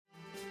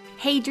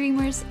Hey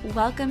dreamers,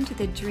 welcome to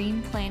the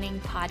Dream Planning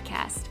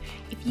Podcast.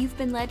 If you've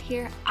been led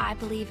here, I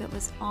believe it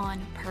was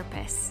on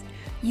purpose.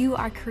 You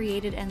are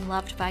created and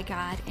loved by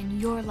God,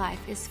 and your life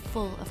is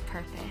full of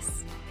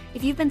purpose.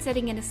 If you've been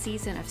sitting in a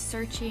season of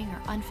searching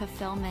or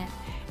unfulfillment,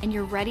 and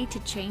you're ready to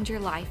change your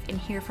life and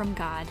hear from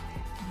God,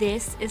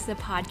 this is the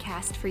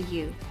podcast for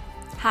you.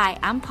 Hi,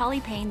 I'm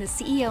Polly Payne, the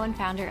CEO and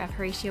founder of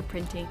Horatio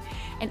Printing,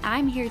 and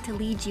I'm here to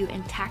lead you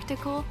in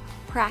tactical,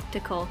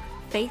 practical,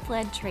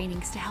 faith-led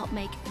trainings to help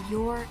make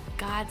your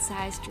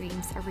God-sized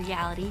dreams a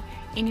reality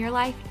in your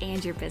life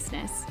and your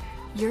business.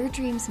 Your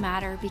dreams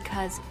matter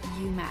because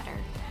you matter.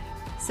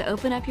 So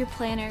open up your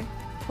planner,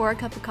 pour a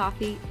cup of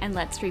coffee, and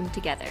let's dream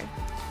together.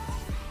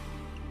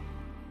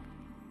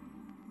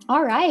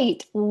 All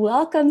right,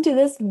 welcome to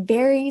this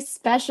very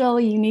special,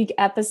 unique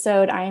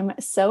episode. I am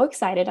so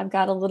excited. I've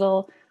got a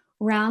little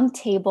round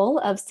table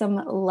of some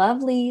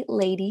lovely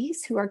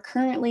ladies who are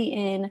currently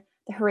in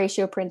the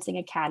Horatio Printing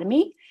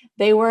Academy.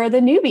 They were the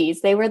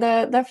newbies. They were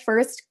the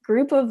first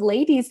group of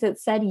ladies that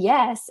said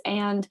yes.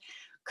 And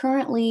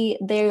currently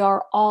they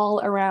are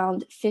all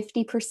around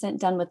 50%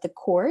 done with the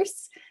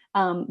course.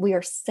 We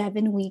are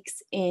 7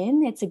 weeks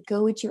in. It's a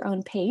go at your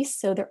own pace.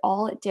 So they're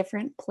all at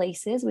different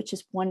places, which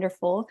is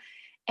wonderful.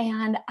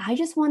 And I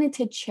just wanted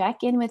to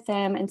check in with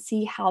them and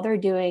see how they're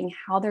doing,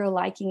 how they're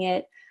liking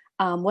it,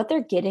 what they're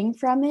getting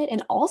from it.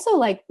 And also,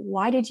 like,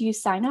 why did you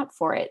sign up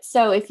for it?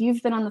 So if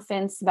you've been on the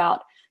fence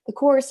about the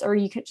course, or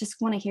you could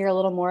just want to hear a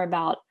little more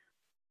about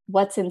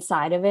what's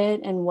inside of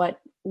it and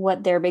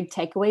what their big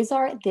takeaways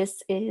are,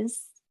 this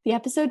is the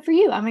episode for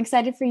you. I'm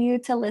excited for you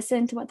to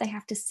listen to what they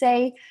have to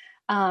say,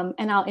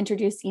 and I'll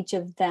introduce each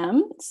of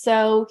them.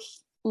 So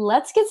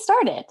let's get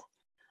started.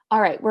 All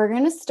right, we're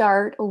going to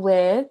start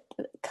with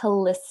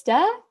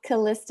Callista.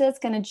 Callista is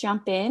going to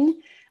jump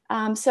in.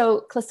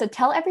 So Callista,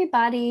 tell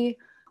everybody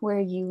where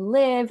you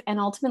live, and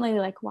ultimately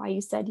like why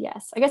you said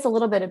yes. I guess a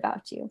little bit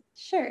about you.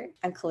 Sure.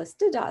 I'm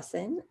Callista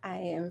Dawson. I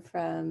am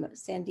from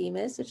San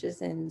Dimas, which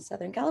is in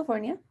Southern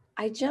California.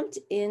 I jumped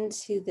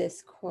into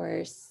this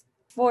course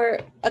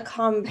for a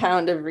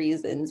compound of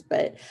reasons,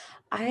 but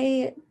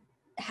I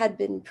had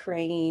been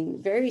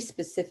praying very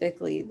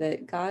specifically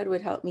that God would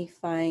help me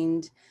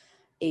find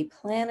a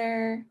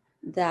planner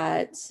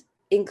that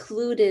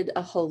included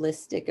a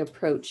holistic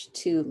approach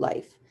to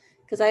life.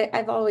 Because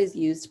I've always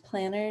used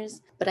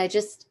planners, but I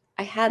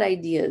had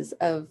ideas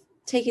of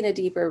taking a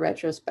deeper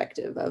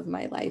retrospective of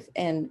my life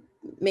and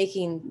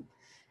making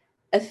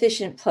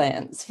efficient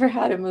plans for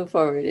how to move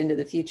forward into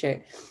the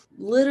future.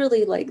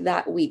 Literally, like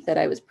that week that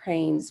I was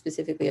praying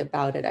specifically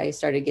about it, I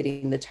started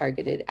getting the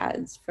targeted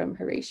ads from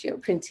Horatio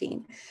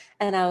Printing.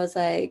 And I was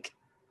like,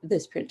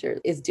 this printer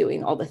is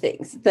doing all the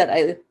things that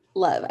I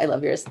love. I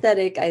love your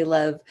aesthetic. I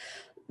love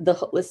the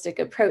holistic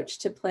approach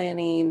to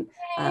planning.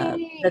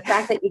 The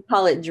fact that you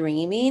call it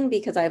dreaming,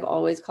 because I've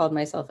always called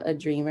myself a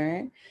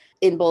dreamer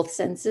in both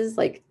senses.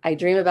 Like I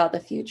dream about the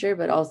future,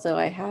 but also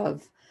I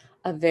have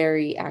a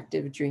very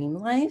active dream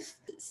life.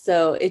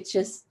 So it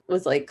just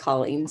was like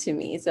calling to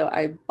me. So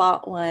I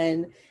bought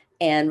one.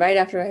 And right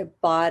after I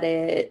bought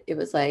it, it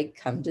was like,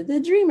 come to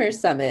the Dreamer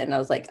Summit. And I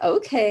was like,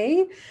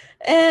 okay.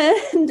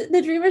 And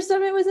the Dreamer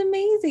Summit was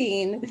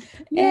amazing.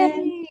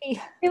 Yay. And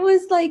it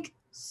was like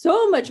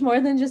so much more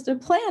than just a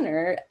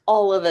planner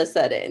all of a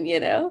sudden,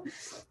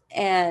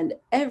 and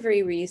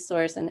every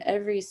resource and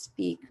every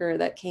speaker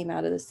that came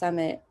out of the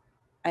summit,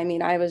 I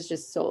mean, I was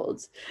just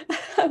sold.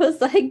 I was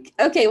like,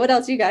 okay, what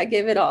else you got?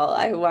 Give it all.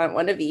 I want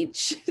one of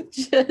each.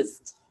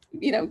 Just,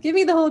 give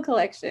me the whole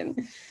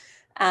collection.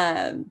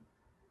 And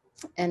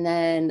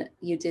then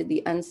you did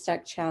the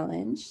Unstuck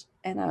Challenge.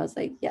 And I was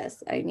like,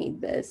 yes, I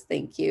need this.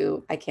 Thank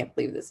you. I can't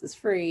believe this is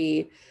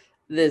free.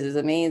 This is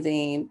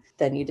amazing.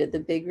 Then you did the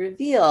big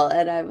reveal.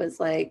 And I was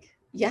like,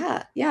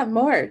 yeah,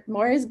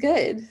 more is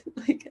good.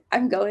 Like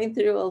I'm going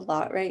through a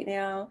lot right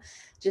now,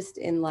 just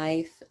in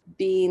life.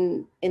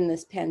 Being in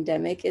this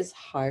pandemic is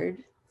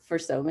hard for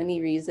so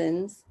many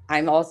reasons.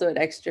 I'm also an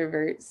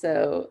extrovert,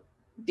 so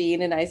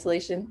being in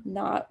isolation,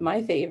 not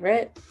my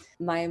favorite.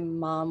 My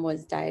mom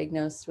was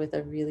diagnosed with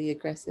a really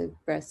aggressive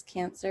breast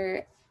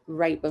cancer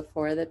right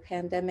before the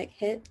pandemic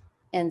hit.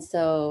 And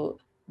so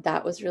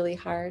that was really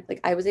hard. Like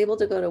I was able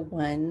to go to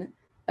one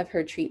of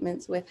her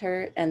treatments with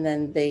her, and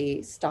then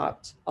they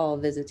stopped all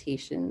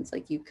visitations.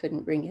 Like you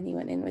couldn't bring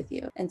anyone in with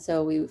you. And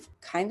so we've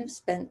kind of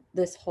spent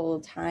this whole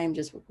time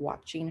just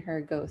watching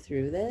her go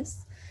through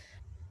this,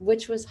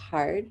 which was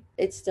hard.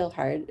 It's still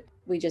hard.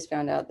 We just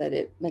found out that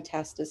it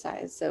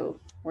metastasized. So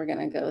we're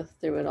going to go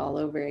through it all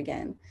over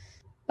again.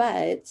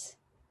 But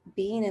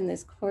being in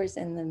this course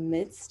in the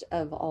midst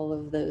of all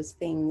of those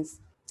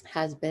things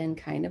has been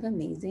kind of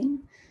amazing.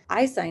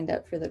 I signed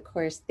up for the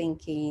course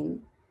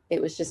thinking it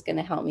was just going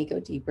to help me go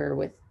deeper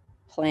with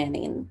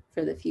planning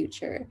for the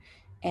future.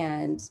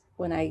 And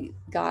when I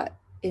got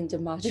into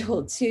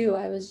module 2,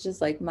 I was just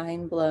like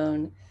mind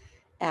blown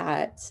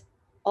at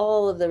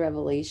all of the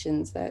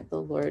revelations that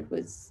the Lord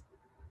was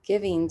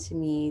giving to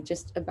me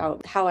just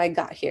about how I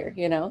got here,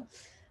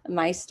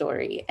 my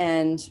story,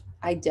 and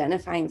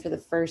identifying for the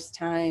first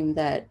time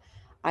that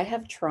I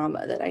have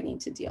trauma that I need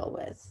to deal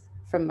with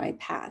from my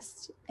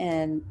past.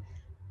 And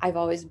I've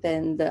always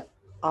been the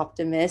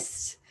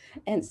optimist.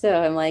 And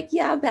so I'm like,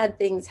 yeah, bad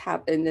things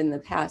happened in the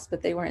past,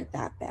 but they weren't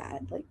that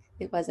bad. Like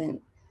it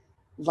wasn't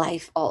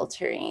life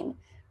altering.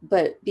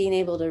 But being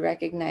able to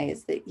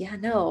recognize that, yeah,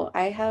 no,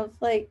 I have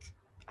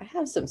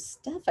some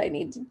stuff I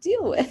need to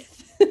deal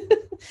with.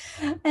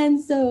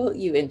 And so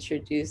you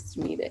introduced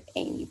me to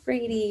Amy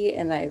Brady,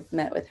 and I've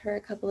met with her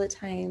a couple of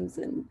times,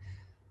 and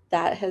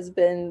that has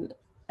been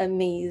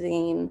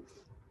amazing.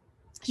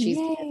 She's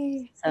given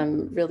Yay.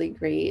 some really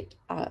great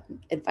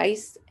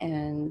advice.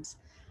 And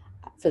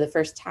for the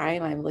first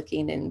time, I'm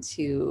looking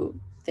into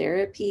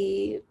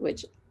therapy,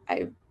 which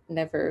I've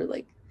never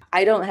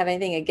I don't have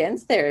anything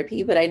against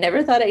therapy, but I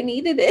never thought I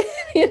needed it,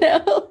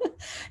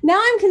 Now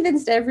I'm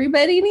convinced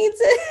everybody needs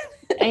it.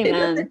 It Amen.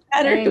 doesn't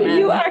matter who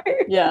you Amen. are.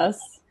 Yes.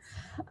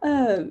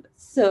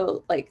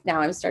 So now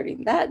I'm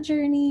starting that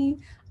journey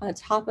on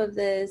top of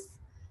this,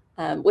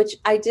 which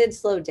I did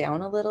slow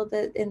down a little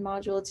bit in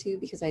module 2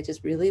 because I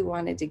just really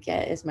wanted to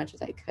get as much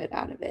as I could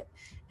out of it.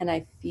 And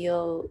I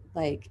feel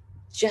like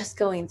just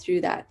going through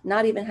that,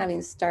 not even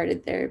having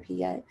started therapy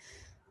yet,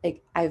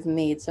 like I've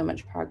made so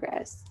much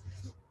progress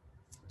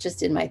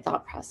just in my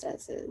thought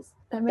processes.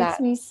 That makes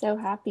me so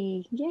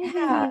happy. Yay.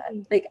 Yeah,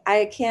 like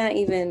I can't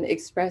even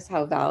express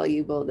how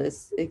valuable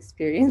this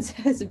experience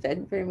has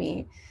been for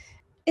me.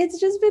 It's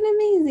just been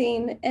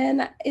amazing.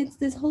 And it's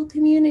this whole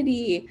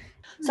community.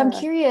 So I'm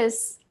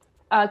curious,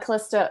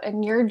 Callista,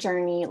 in your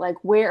journey, like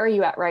where are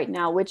you at right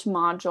now? Which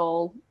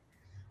module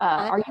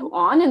are you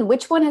on, and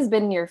which one has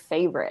been your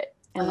favorite?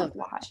 And like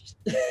why?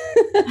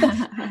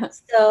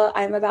 So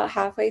I'm about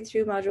halfway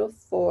through module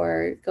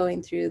 4,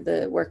 going through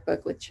the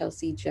workbook with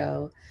Chelsea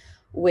Joe,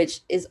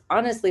 which is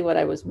honestly what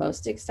I was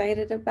most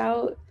excited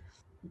about,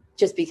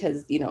 just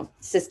because,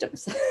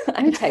 systems.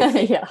 I'm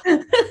typing. Yeah.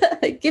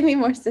 Give me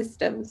more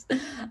systems.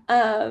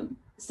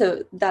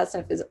 So that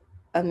stuff is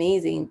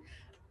amazing.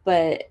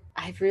 But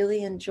I've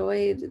really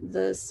enjoyed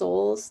the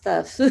soul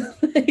stuff.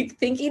 Like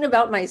thinking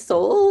about my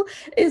soul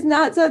is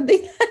not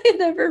something I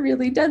had ever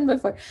really done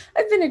before.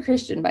 I've been a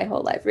Christian my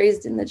whole life,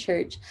 raised in the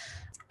church,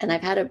 and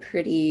I've had a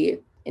pretty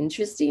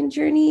interesting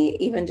journey,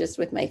 even just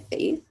with my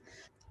faith.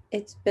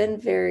 It's been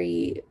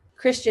very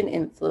Christian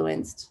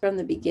influenced from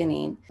the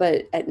beginning,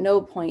 but at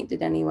no point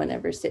did anyone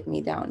ever sit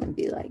me down and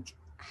be like,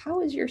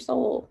 how is your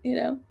soul?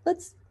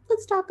 Let's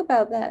talk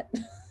about that.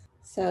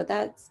 So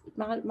that's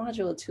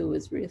module 2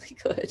 was really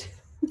good.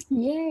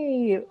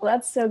 Yay. Well,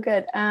 that's so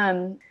good.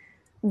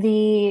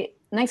 The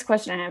next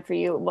question I have for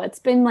you, what's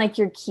been like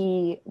your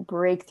key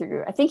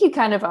breakthrough? I think you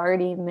kind of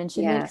already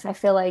mentioned it, because I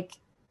feel like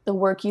the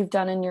work you've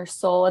done in your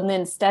soul and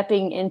then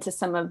stepping into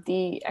some of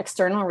the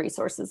external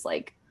resources,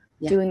 like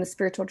doing the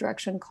spiritual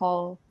direction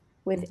call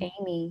with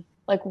Amy,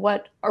 like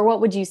what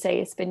would you say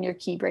has been your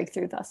key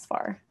breakthrough thus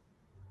far?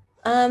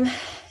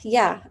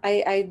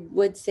 I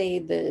would say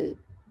the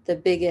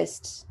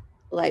biggest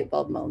light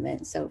bulb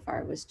moment so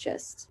far was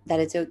just that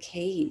it's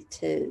okay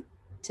to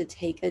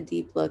take a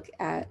deep look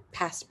at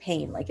past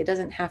pain. Like it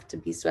doesn't have to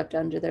be swept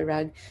under the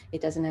rug. It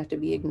doesn't have to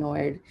be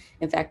ignored.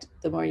 In fact,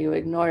 the more you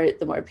ignore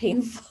it, the more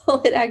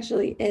painful it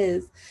actually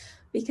is,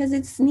 because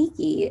it's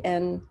sneaky,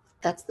 and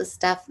that's the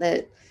stuff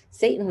that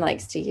Satan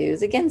likes to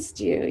use against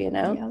you,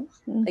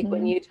 Like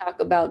when you talk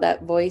about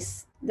that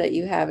voice that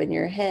you have in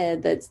your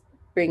head that's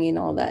bringing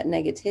all that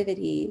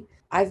negativity,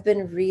 I've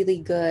been really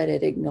good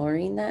at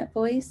ignoring that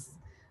voice,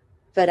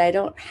 but I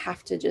don't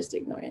have to just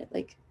ignore it.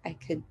 Like I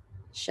could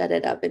shut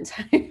it up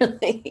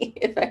entirely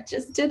if I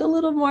just did a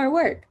little more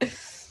work.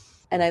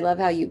 And I love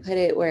how you put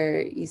it,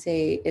 where you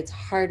say it's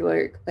hard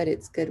work, but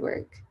it's good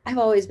work. I've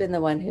always been the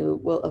one who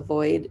will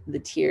avoid the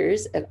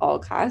tears at all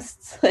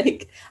costs.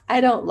 Like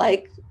I don't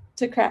like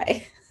to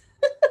cry,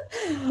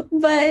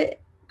 but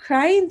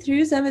crying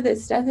through some of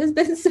this stuff has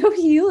been so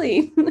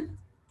healing.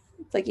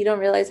 It's like you don't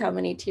realize how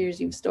many tears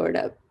you've stored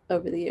up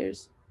over the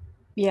years.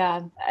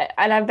 Yeah.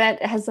 And I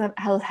bet,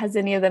 has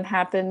any of them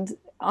happened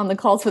on the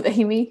calls with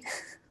Amy?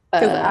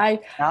 Because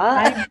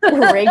I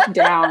break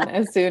down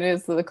as soon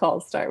as the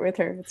calls start with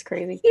her. It's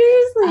crazy.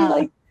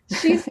 Seriously,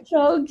 she's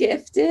so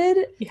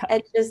gifted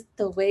at just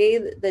the way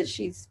that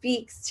she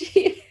speaks to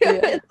you.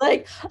 It's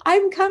like,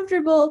 I'm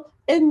comfortable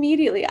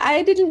immediately.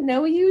 I didn't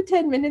know you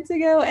 10 minutes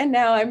ago, and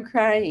now I'm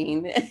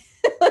crying.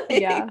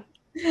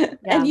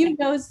 And you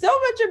know so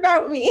much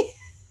about me.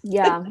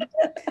 Yeah.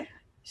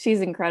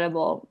 She's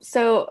incredible.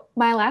 So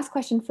my last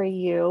question for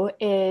you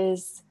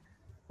is,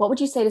 what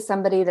would you say to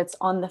somebody that's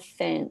on the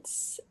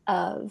fence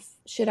of,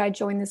 should I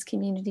join this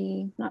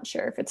community? Not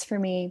sure if it's for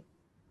me.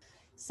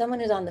 Someone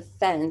who's on the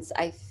fence,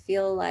 I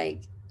feel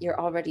like you're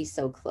already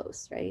so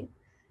close, right?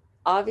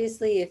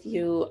 Obviously, if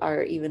you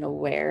are even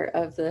aware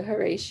of the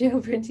Horatio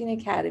Printing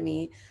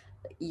Academy,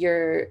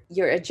 you're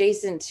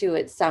adjacent to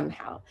it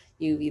somehow.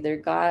 You've either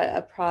got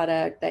a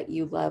product that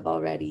you love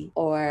already,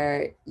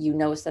 or you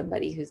know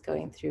somebody who's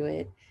going through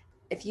it.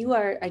 If you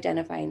are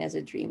identifying as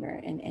a dreamer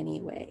in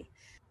any way,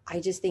 I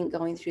just think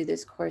going through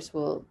this course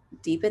will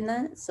deepen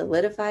that,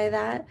 solidify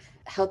that,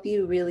 help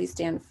you really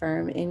stand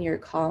firm in your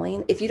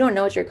calling. If you don't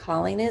know what your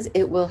calling is,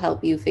 it will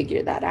help you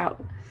figure that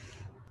out.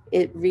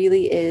 It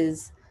really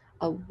is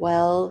a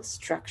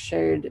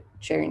well-structured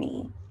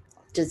journey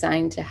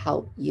designed to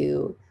help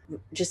you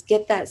just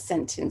get that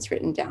sentence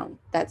written down,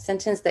 that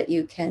sentence that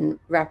you can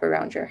wrap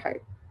around your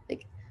heart.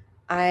 Like,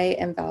 I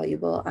am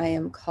valuable, I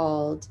am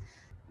called.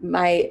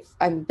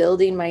 I'm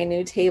building my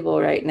new table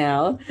right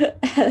now,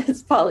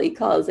 as Polly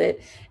calls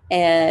it.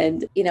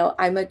 And,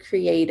 I'm a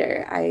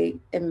creator. I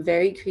am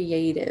very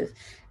creative,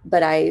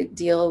 but I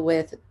deal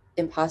with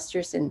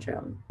imposter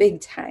syndrome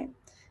big time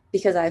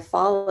because I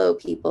follow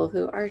people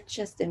who are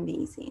just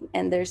amazing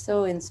and they're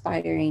so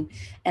inspiring.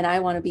 And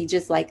I want to be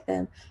just like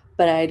them,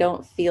 but I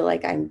don't feel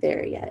like I'm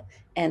there yet.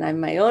 And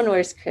I'm my own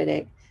worst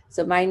critic.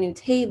 So my new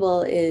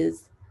table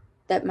is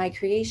that my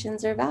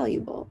creations are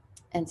valuable.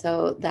 And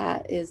so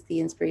that is the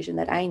inspiration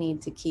that I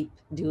need to keep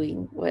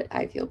doing what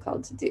I feel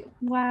called to do.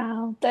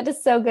 Wow, that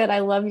is so good. I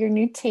love your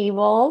new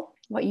table.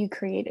 What you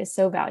create is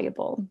so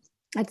valuable.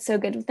 That's so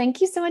good. Thank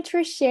you so much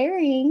for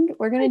sharing.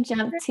 We're going to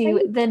jump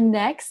to the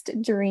next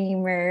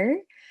dreamer.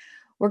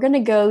 We're going to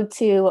go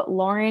to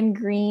Lauren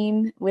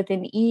Green with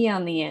an E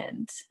on the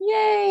end.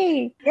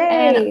 Yay!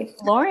 Yay! And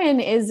Lauren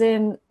is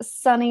in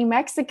sunny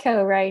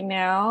Mexico right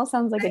now.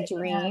 Sounds like a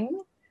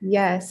dream.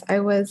 Yes,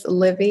 I was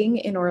living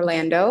in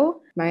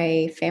Orlando.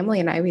 My family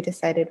and I, we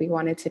decided we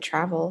wanted to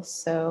travel.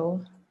 So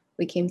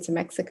we came to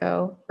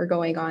Mexico. We're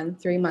going on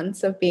 3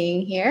 months of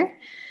being here.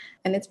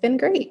 And it's been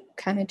great,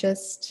 kind of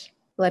just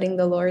letting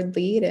the Lord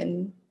lead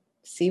and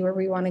see where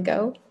we want to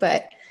go.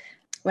 But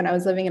when I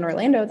was living in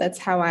Orlando, that's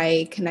how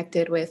I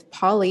connected with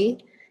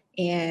Polly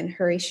and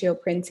Horatio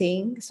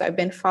Printing. So I've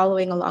been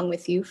following along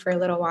with you for a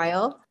little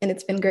while, and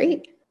it's been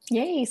great.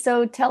 Yay.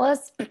 So tell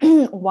us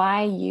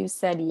why you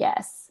said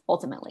yes,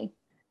 ultimately.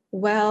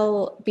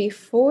 Well,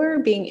 before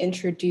being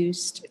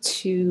introduced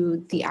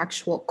to the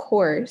actual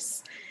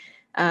course,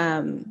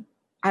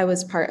 I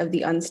was part of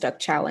the Unstuck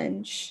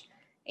Challenge.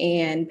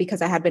 And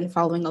because I had been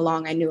following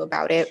along, I knew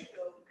about it.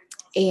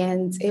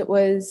 And it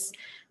was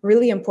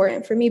really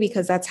important for me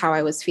because that's how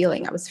I was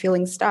feeling. I was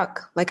feeling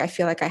stuck. Like, I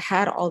feel like I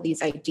had all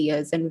these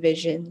ideas and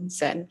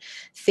visions and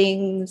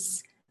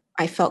things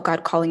I felt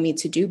God calling me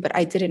to do, but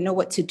I didn't know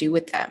what to do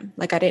with them.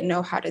 Like, I didn't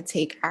know how to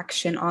take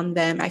action on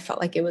them. I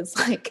felt like it was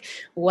like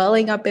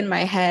welling up in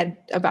my head,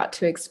 about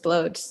to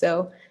explode.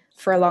 So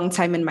for a long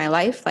time in my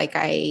life, like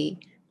I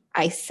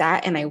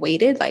sat and I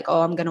waited, like,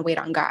 oh, I'm going to wait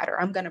on God, or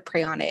I'm going to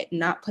pray on it,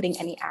 not putting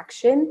any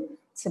action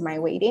to my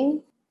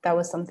waiting. That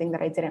was something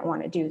that I didn't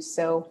want to do.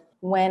 So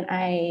when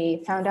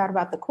I found out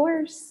about the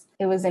course,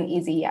 it was an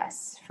easy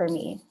yes for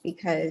me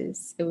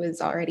because it was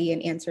already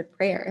an answered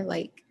prayer.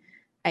 Like,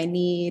 I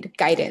need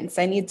guidance,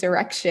 I need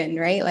direction,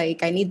 right?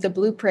 Like, I need the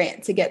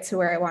blueprint to get to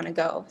where I want to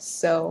go.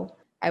 So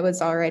I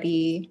was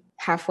already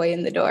halfway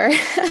in the door.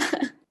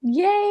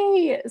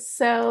 Yay!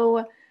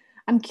 So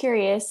I'm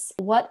curious,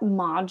 what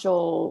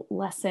module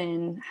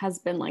lesson has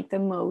been like the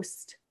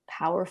most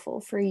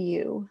powerful for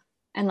you?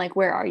 And like,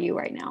 where are you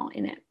right now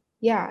in it?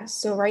 Yeah,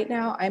 so right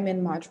now I'm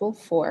in module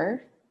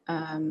 4,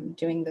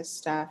 doing this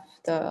stuff,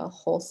 the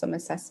wholesome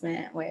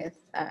assessment with,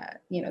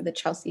 the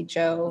Chelsea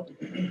Joe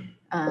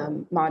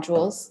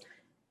modules.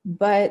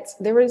 But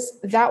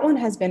that one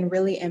has been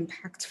really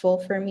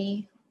impactful for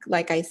me.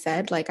 Like I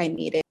said, like, I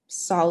needed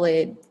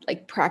solid,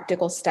 like,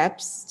 practical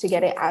steps to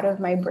get it out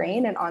of my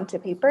brain and onto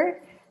paper.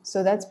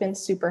 So that's been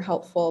super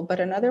helpful. But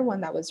another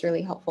one that was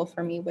really helpful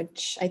for me,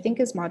 which I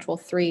think is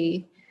module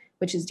 3,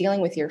 which is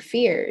dealing with your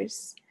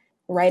fears,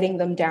 writing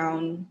them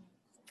down,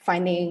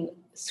 finding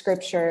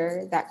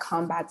scripture that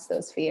combats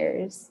those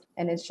fears.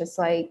 And it's just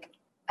like,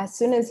 as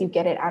soon as you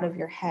get it out of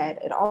your head,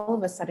 it all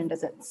of a sudden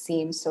doesn't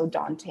seem so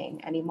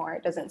daunting anymore.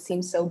 It doesn't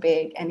seem so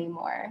big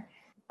anymore.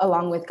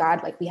 Along with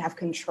God, like, we have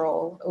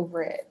control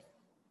over it.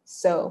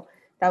 So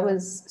that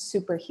was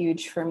super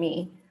huge for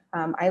me.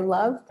 I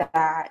love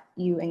that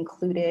you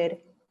included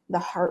the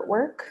heart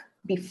work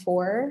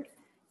before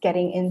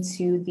getting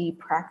into the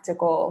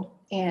practical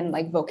and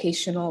like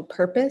vocational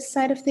purpose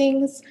side of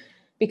things,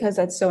 because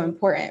that's so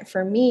important.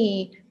 For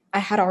me, I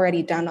had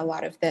already done a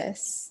lot of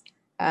this.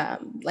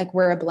 Like,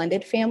 we're a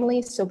blended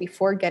family. So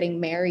before getting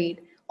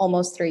married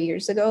almost 3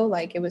 years ago,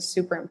 like, it was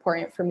super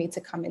important for me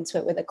to come into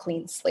it with a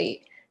clean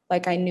slate.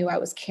 Like, I knew I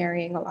was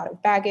carrying a lot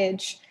of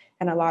baggage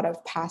and a lot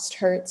of past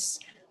hurts.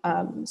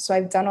 So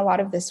I've done a lot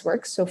of this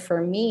work. So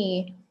for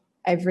me,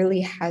 I've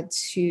really had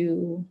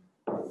to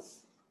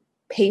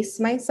pace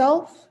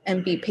myself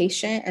and be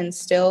patient and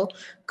still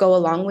go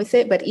along with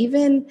it. But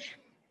even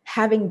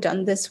having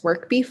done this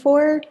work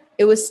before,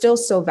 it was still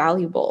so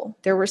valuable.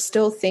 There were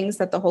still things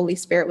that the Holy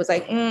Spirit was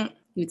like,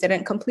 you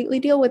didn't completely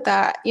deal with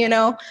that,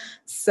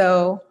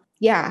 So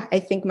yeah, I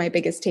think my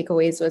biggest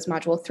takeaways was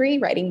module 3,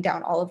 writing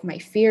down all of my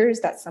fears,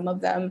 that some of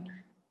them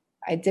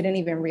I didn't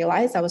even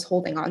realize I was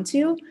holding on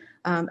to.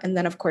 And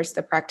then, of course,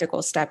 the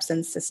practical steps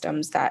and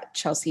systems that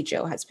Chelsea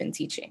Joe has been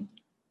teaching.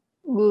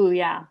 Ooh,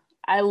 yeah.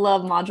 I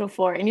love module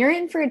 4. And you're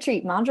in for a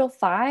treat. Module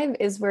 5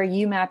 is where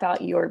you map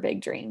out your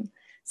big dream.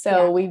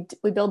 So we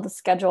build the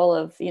schedule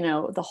of,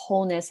 the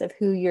wholeness of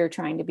who you're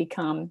trying to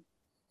become.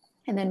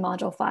 And then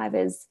module 5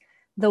 is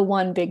the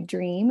one big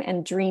dream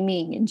and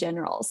dreaming in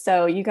general.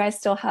 So you guys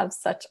still have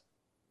such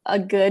a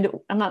good,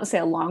 I'm not gonna say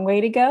a long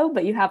way to go,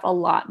 but you have a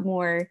lot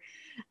more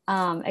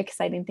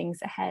exciting things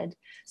ahead.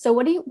 So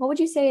what would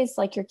you say is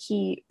like your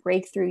key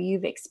breakthrough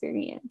you've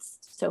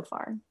experienced so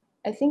far?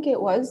 I think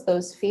it was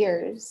those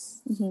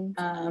fears.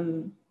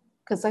 Mm-hmm.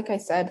 Because like I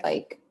said,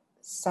 like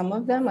some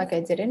of them, like I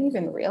didn't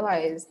even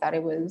realize that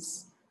it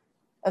was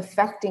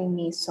affecting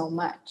me so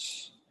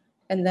much.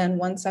 And then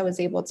once I was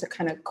able to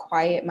kind of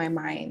quiet my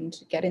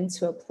mind, get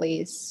into a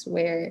place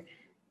where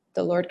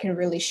the Lord can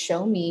really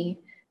show me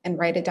and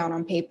write it down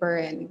on paper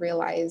and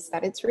realize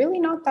that it's really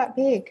not that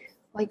big.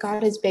 Like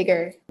God is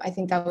bigger. I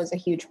think that was a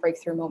huge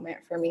breakthrough moment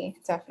for me,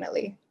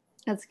 definitely.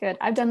 That's good.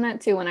 I've done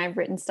that too. When I've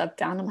written stuff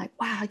down, I'm like,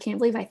 wow, I can't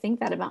believe I think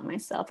that about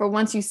myself. Or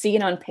once you see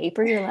it on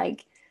paper, you're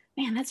like,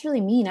 man, that's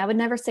really mean. I would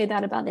never say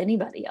that about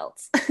anybody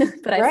else,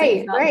 but I say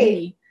it about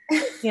me.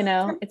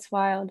 It's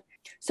wild.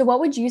 So what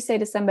would you say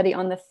to somebody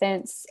on the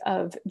fence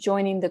of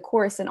joining the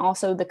course and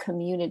also the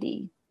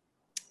community?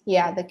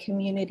 Yeah, the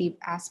community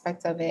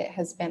aspect of it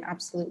has been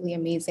absolutely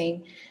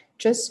amazing.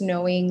 Just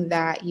knowing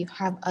that you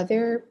have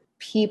other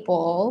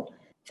people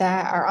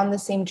that are on the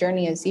same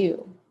journey as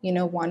you,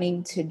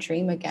 wanting to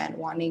dream again,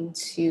 wanting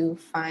to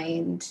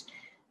find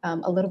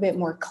a little bit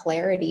more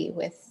clarity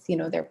with,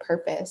 their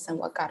purpose and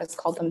what God has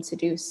called them to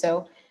do.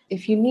 So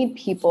if you need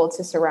people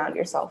to surround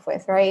yourself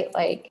with, right?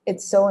 Like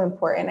it's so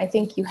important. I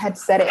think you had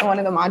said it in one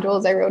of the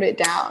modules, I wrote it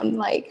down,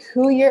 like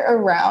who you're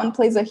around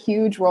plays a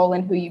huge role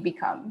in who you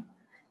become.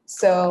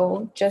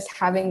 So just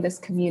having this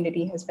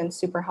community has been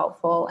super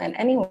helpful. And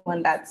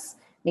anyone that's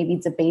maybe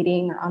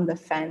debating or on the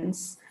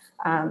fence,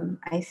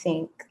 I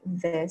think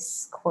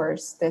this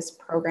course, this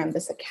program,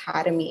 this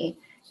academy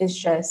is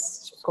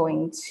just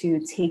going to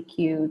take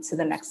you to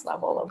the next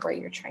level of where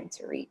you're trying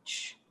to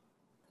reach.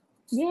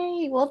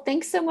 Yay. Well,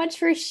 thanks so much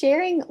for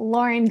sharing,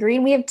 Lauren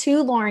Green. We have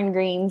 2 Lauren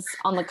Greens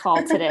on the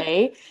call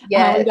today.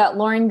 Yes. We've got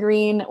Lauren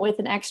Green with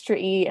an extra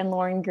E and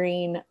Lauren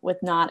Green with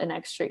not an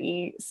extra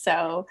E.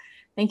 So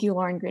thank you,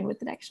 Lauren Green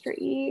with an extra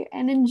E,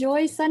 and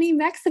enjoy sunny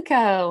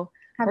Mexico.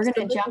 Absolutely.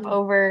 We're going to jump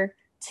over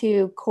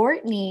to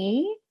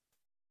Courtney.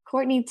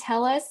 Courtney,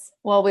 tell us,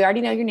 well, we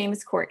already know your name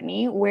is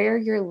Courtney, where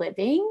you're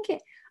living,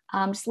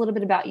 just a little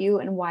bit about you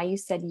and why you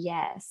said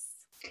yes.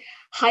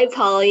 Hi,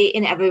 Polly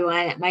and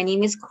everyone. My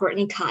name is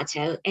Courtney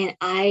Cato, and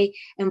I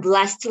am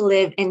blessed to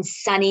live in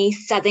sunny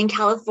Southern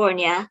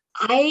California.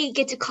 I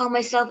get to call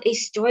myself a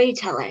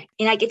storyteller,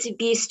 and I get to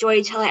be a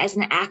storyteller as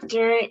an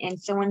actor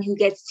and someone who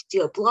gets to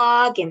do a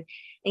blog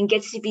and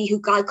gets to be who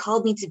God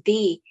called me to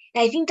be.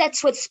 And I think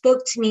that's what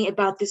spoke to me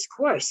about this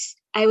course.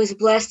 I was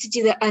blessed to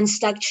do the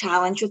Unstuck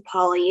Challenge with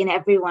Polly and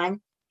everyone.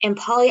 And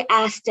Polly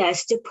asked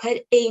us to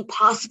put a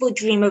possible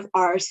dream of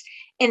ours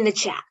in the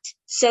chat.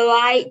 So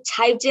I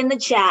typed in the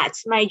chat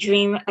my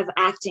dream of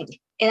acting.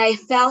 And I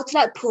felt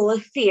that pull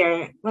of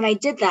fear when I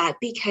did that,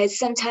 because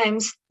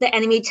sometimes the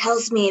enemy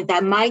tells me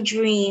that my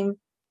dream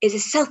is a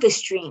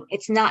selfish dream.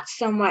 It's not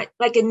somewhat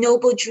like a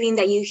noble dream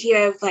that you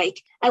hear of, like,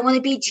 I want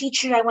to be a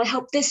teacher. I want to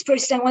help this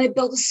person. I want to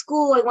build a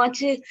school. I want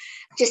to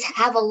just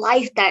have a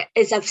life that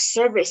is of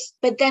service.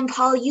 But then,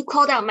 Paul, you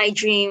called out my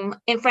dream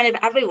in front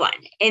of everyone.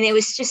 And it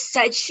was just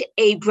such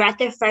a breath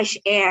of fresh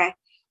air.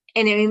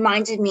 And it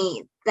reminded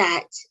me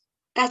that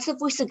that's the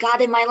voice of God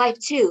in my life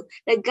too,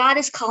 that God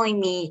is calling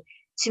me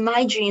to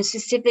my dream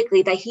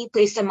specifically that he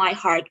placed on my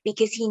heart,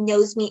 because he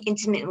knows me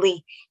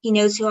intimately. He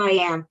knows who I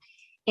am.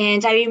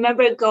 And I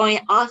remember going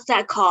off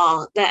that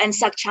call, the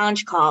Unstuck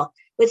Challenge call,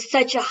 with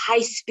such a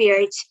high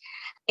spirit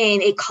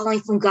and a calling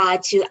from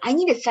God to, I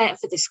need to sign up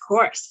for this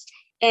course.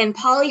 And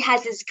Polly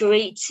has this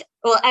great,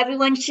 well,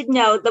 everyone should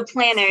know the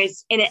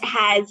planners, and it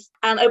has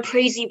a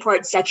praise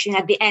report section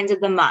at the end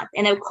of the month.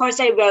 And of course,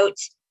 I wrote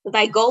with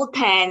my gold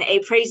pen a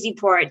praise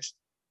report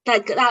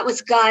that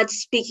was God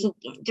speaking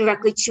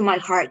directly to my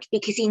heart,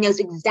 because he knows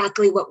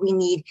exactly what we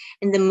need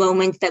in the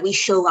moment that we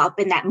show up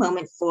in that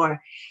moment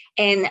for.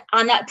 And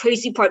on that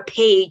praise report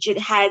page, it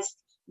has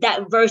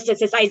that verse that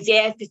says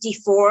Isaiah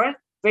 54,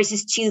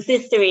 verses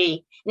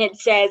 2-3. And it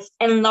says,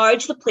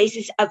 enlarge the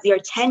places of your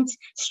tent,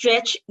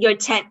 stretch your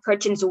tent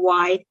curtains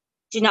wide,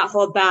 do not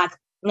hold back,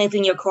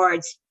 lengthen your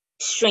cords,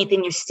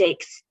 strengthen your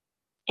stakes.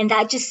 And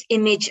that just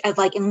image of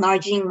like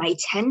enlarging my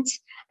tent,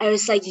 I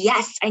was like,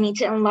 yes, I need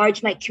to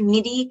enlarge my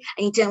community.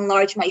 I need to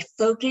enlarge my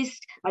focus,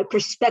 my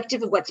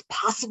perspective of what's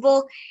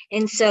possible.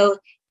 And so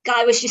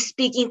God was just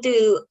speaking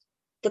through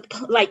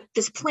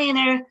this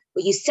planner,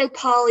 what you said,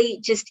 Polly,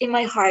 just in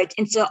my heart.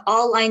 And so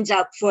all lines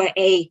up for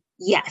a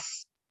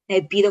yes,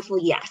 a beautiful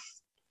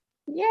yes.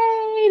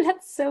 Yay,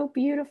 that's so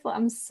beautiful.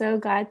 I'm so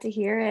glad to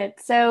hear it.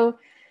 So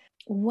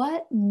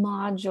what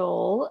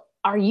module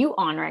are you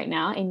on right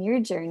now in your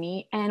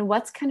journey? And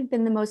what's kind of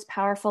been the most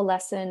powerful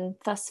lesson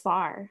thus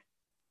far?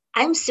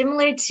 I'm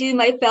similar to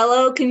my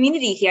fellow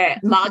community here.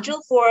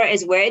 Module 4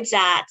 is where it's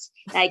at.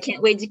 I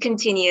can't wait to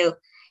continue.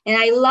 And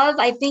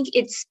I think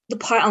it's the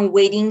part on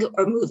waiting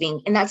or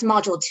moving, and that's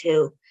module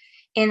 2.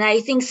 And I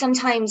think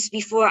sometimes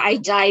before I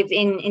dive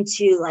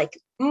into like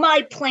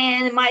my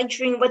plan, my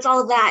dream, what's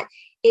all that,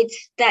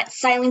 it's that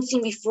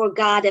silencing before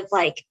God of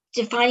like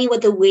defining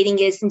what the waiting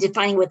is and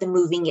defining what the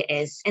moving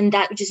is. And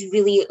that just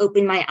really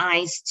opened my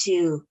eyes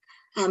to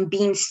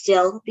being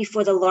still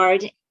before the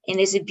Lord. And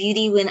there's a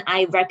beauty when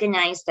I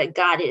recognize that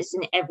God is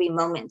in every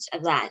moment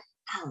of that.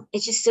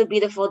 It's just so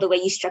beautiful the way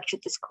you structured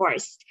this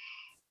course.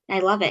 I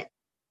love it.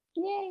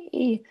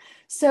 Yay.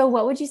 So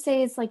what would you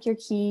say is like your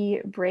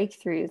key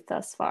breakthrough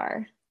thus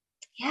far?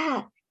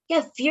 Yeah,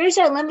 fears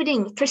are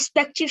limiting.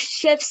 Perspective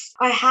shifts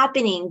are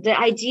happening. The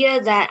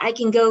idea that I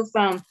can go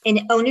from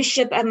an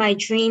ownership of my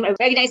dream,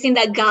 recognizing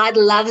that God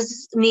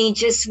loves me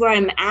just where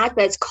I'm at,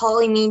 but it's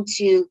calling me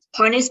to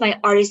harness my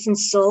artisan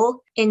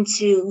soul and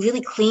to really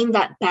claim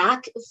that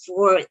back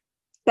for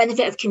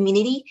benefit of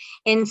community.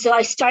 And so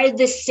I started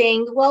this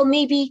saying, well,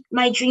 maybe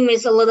my dream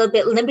is a little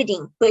bit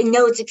limiting, but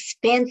no, it's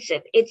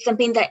expansive. It's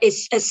something that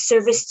is a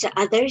service to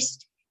others.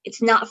 It's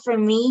not for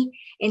me.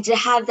 And to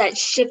have that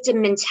shift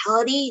in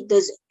mentality,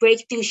 those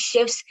breakthrough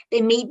shifts,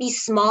 they may be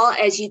small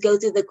as you go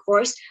through the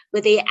course,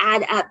 but they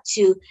add up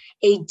to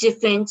a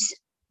different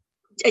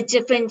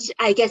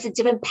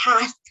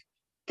path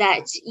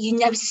that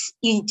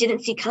you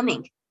didn't see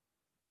coming.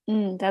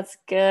 That's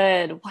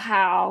good.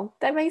 Wow.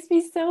 That makes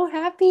me so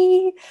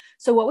happy.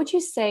 So what would you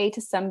say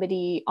to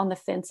somebody on the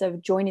fence of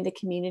joining the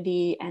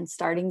community and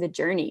starting the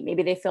journey?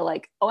 Maybe they feel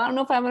like, oh, I don't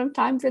know if I have enough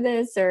time for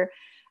this, or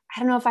I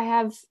don't know if I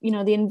have,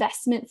 the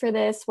investment for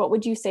this. What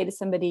would you say to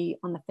somebody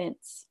on the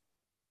fence?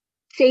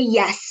 Say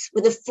yes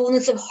with a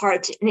fullness of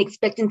heart and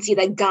expectancy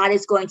that God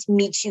is going to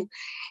meet you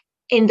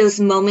in those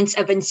moments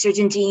of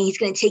uncertainty. And he's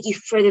going to take you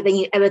further than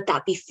you ever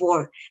thought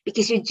before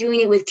because you're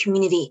doing it with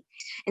community.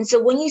 And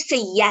so when you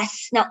say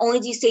yes, not only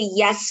do you say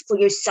yes for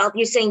yourself,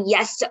 you're saying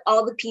yes to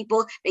all the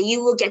people that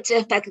you will get to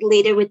affect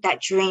later with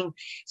that dream.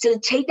 So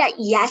take that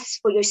yes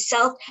for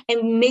yourself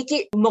and make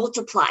it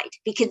multiplied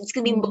because it's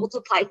going to be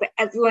multiplied for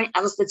everyone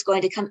else that's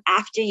going to come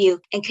after you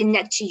and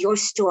connect to your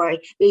story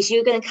because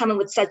you're going to come in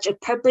with such a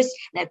purpose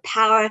and a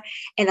power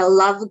and a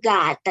love of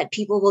God that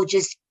people will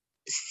just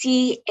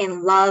see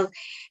and love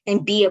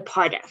and be a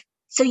part of.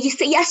 So you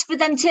say yes for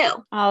them too.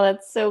 Oh,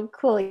 that's so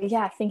cool.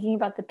 Yeah, thinking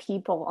about the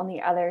people on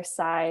the other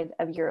side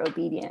of your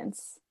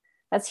obedience.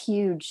 That's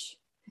huge.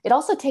 It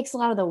also takes a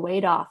lot of the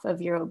weight off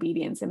of your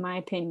obedience, in my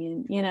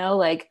opinion,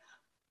 like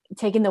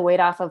taking the weight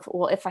off of,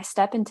 well, if I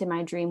step into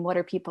my dream, what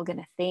are people going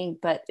to think?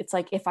 But it's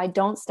like, if I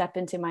don't step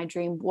into my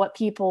dream, what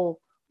people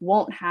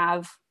won't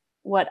have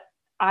what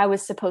I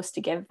was supposed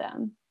to give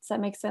them. Does that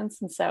make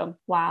sense? And so,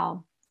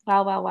 wow.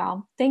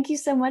 Wow. Thank you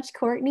so much,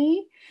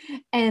 Courtney.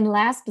 And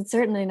last but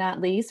certainly not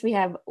least, we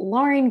have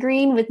Lauren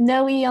Green with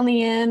no E on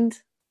the end.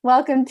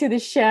 Welcome to the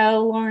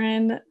show,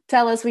 Lauren.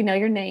 Tell us, we know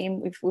your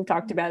name. We've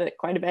talked about it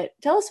quite a bit.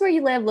 Tell us where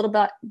you live, a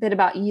little bit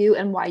about you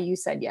and why you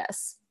said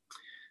yes.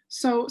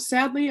 So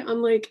sadly,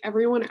 unlike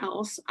everyone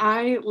else,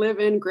 I live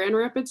in Grand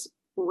Rapids,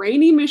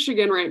 rainy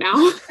Michigan right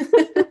now.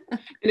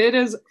 And it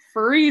is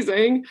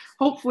freezing.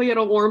 Hopefully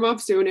it'll warm up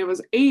soon. It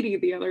was 80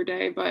 the other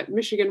day, but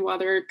Michigan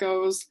weather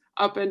goes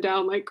up and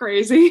down like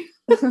crazy.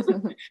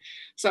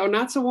 So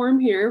not so warm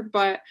here,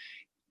 but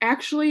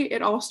actually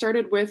it all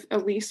started with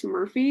Elise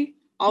Murphy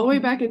all the way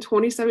back in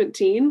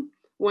 2017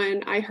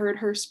 when I heard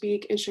her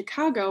speak in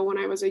Chicago when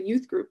I was a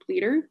youth group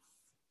leader.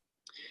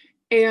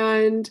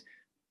 And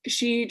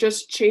she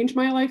just changed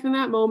my life in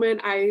that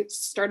moment. I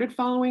started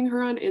following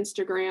her on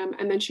Instagram,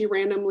 and then she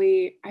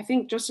randomly, I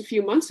think just a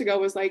few months ago,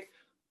 was like,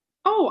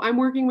 oh, I'm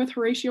working with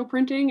Horatio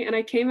Printing, and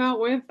I came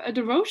out with a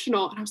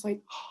devotional. And I was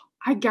like, oh,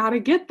 I gotta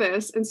get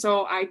this. And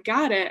so I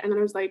got it. And then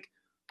I was like,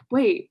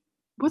 wait,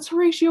 what's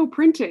Horatio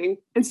Printing?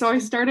 And so I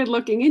started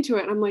looking into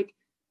it, and I'm like,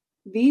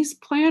 these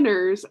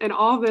planners and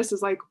all of this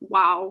is like,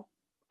 wow,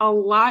 a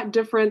lot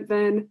different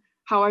than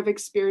how I've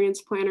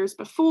experienced planners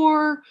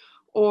before,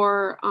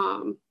 or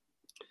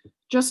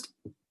just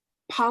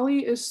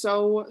Polly is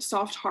so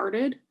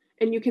soft-hearted,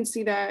 and you can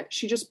see that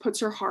she just puts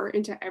her heart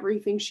into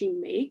everything she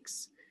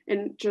makes,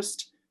 and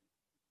just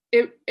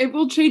it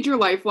will change your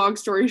life. Long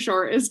story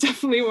short is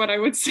definitely what I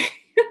would say.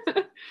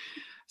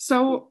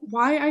 So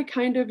why I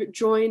kind of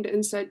joined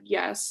and said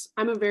yes,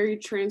 I'm a very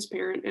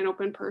transparent and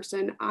open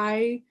person.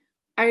 I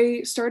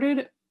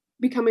started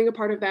becoming a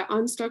part of that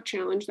Unstuck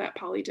challenge that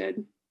Polly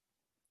did,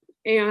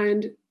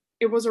 and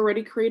it was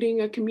already creating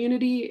a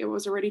community. It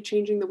was already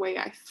changing the way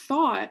I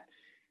thought.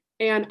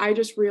 And I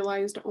just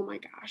realized, oh my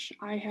gosh,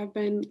 I have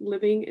been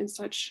living in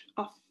such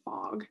a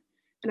fog.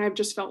 And I've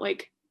just felt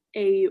like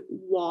a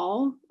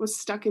wall was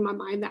stuck in my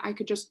mind that I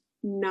could just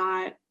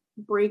not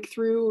break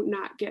through,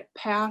 not get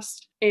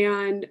past.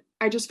 And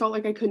I just felt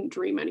like I couldn't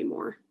dream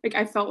anymore. Like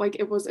I felt like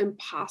it was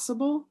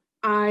impossible.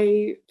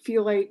 I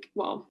feel like,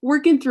 well,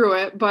 working through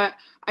it, but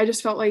I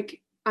just felt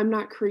like I'm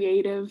not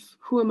creative.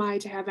 Who am I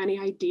to have any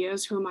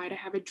ideas? Who am I to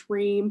have a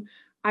dream?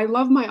 I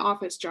love my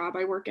office job.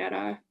 I work at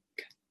a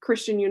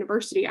Christian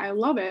university. I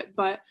love it,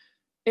 but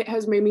it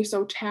has made me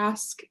so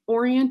task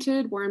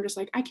oriented where I'm just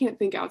like, I can't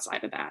think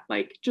outside of that.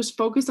 Like just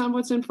focus on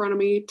what's in front of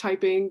me,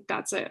 typing,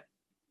 that's it.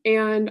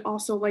 And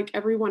also, like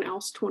everyone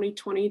else,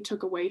 2020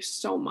 took away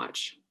so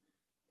much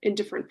in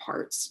different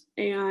parts.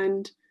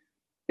 And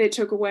they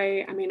took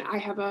away, I mean, I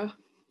have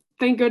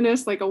thank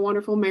goodness, like a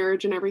wonderful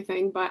marriage and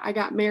everything, but I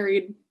got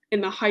married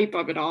in the hype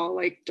of it all,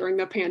 like during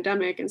the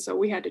pandemic. And so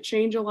we had to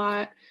change a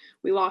lot.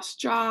 We lost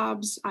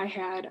jobs. I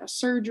had a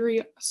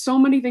surgery. So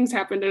many things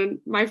happened in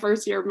my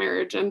first year of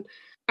marriage. And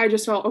I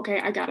just felt, okay,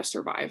 I got to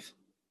survive.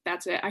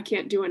 That's it. I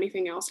can't do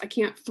anything else. I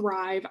can't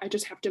thrive. I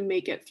just have to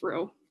make it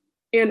through.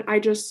 And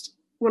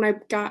when I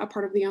got a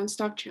part of the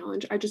Unstuck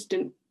Challenge, I just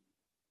didn't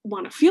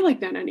want to feel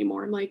like that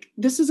anymore. I'm like,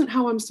 this isn't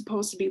how I'm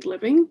supposed to be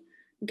living.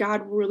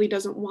 God really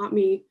doesn't want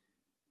me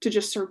to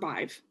just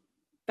survive.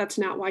 That's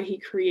not why he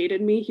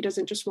created me. He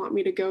doesn't just want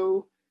me to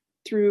go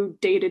through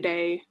day to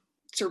day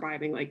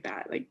surviving like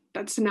that. Like,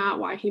 that's not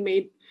why he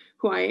made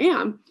who I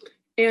am.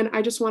 And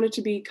I just wanted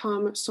to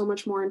become so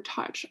much more in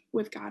touch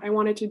with God. I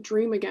wanted to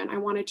dream again. I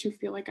wanted to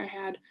feel like I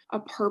had a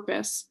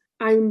purpose.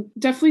 I'm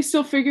definitely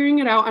still figuring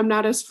it out. I'm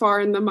not as far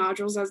in the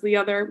modules as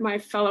my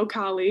fellow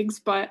colleagues,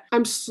 but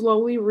I'm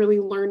slowly really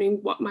learning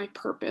what my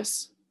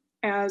purpose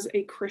as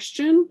a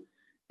Christian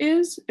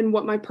is and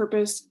what my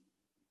purpose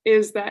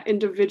is that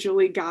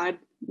individually God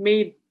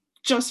made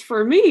just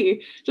for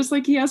me, just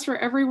like he has for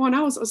everyone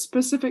else, a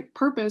specific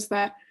purpose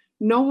that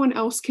no one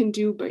else can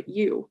do but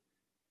you.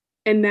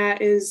 And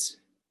that is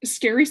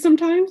scary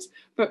sometimes,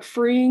 but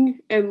freeing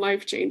and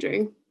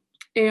life-changing.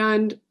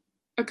 And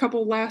a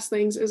couple last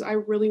things is I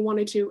really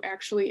wanted to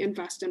actually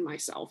invest in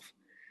myself.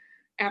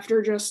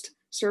 After just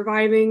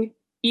surviving,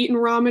 eating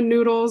ramen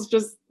noodles,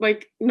 just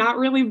like not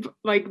really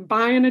like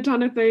buying a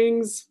ton of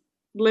things,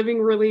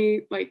 living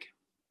really like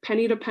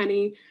penny to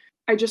penny,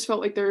 I just felt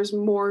like there's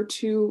more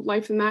to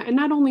life than that. And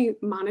not only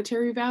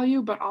monetary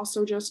value, but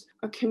also just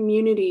a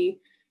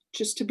community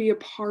just to be a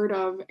part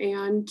of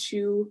and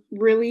to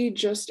really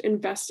just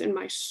invest in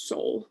my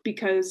soul,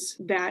 because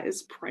that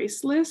is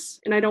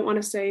priceless. And I don't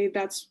want to say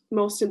that's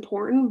most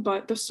important,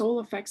 but the soul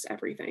affects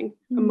everything.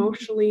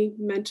 Emotionally,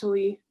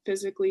 mentally,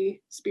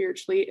 physically,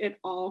 spiritually, it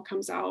all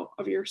comes out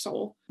of your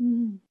soul.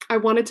 I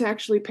wanted to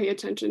actually pay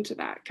attention to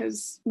that,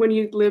 because when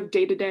you live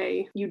day to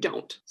day, you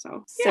don't.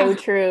 So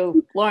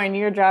true. Lauren,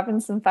 you're dropping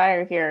some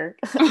fire here.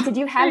 Did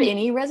you have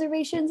any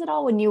reservations at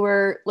all when you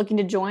were looking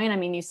to join? I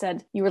mean, you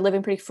said you were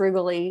living pretty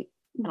frugally.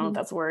 I don't know if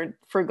that's a word,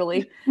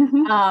 frugally.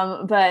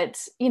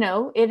 But,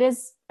 it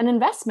is an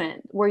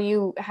investment. Were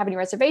you having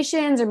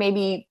reservations, or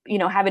maybe,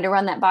 having to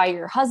run that by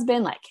your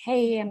husband? Like,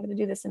 hey, I'm going to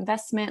do this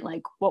investment.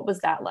 Like, what was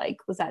that like?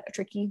 Was that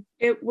tricky?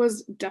 It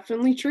was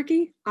definitely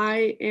tricky.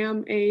 I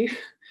am a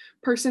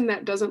person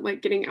that doesn't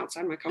like getting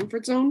outside my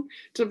comfort zone,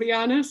 to be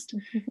honest.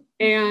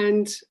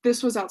 And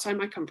this was outside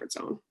my comfort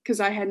zone because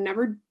I had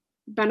never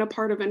been a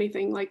part of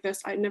anything like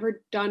this. I'd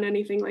never done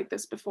anything like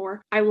this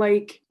before. I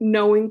like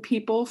knowing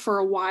people for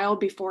a while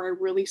before I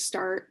really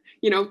start,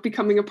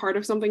 becoming a part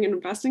of something and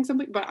investing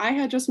something. But I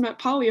had just met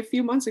Polly a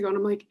few months ago, and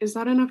I'm like, is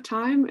that enough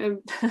time? And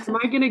am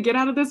I going to get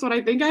out of this what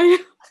I think I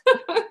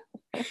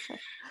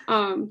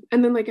am?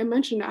 And then, like I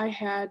mentioned, I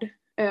had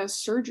a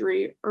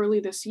surgery early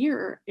this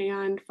year,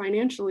 and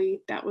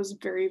financially that was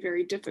very,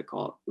 very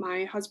difficult.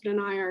 My husband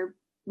and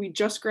we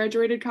just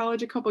graduated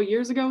college a couple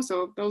years ago.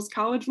 So those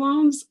college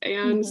loans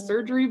and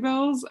surgery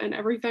bills and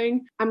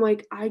everything, I'm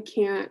like, I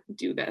can't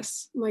do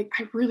this. Like,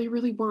 I really,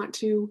 really want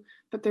to,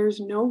 but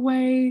there's no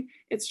way.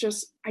 It's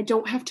just, I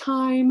don't have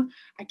time.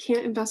 I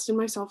can't invest in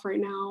myself right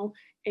now.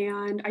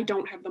 And I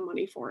don't have the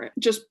money for it.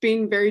 Just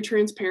being very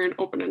transparent,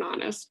 open and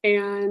honest.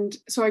 And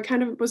so I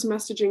kind of was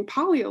messaging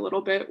Polly a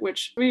little bit,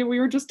 which we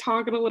were just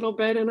talking a little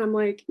bit. And I'm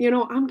like,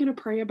 I'm going to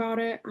pray about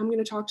it. I'm going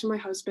to talk to my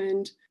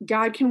husband.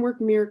 God can work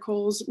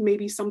miracles.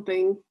 Maybe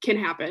something can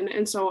happen.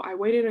 And so I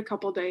waited a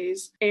couple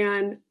days,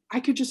 and I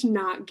could just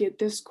not get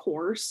this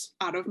course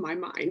out of my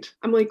mind.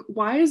 I'm like,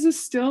 why is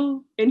this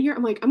still in here?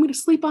 I'm like, I'm going to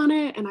sleep on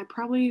it, and I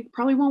probably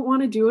won't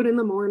want to do it in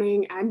the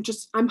morning. I'm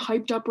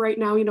hyped up right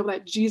now,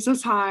 that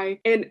Jesus high.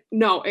 And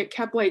no, it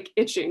kept like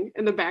itching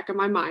in the back of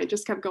my mind,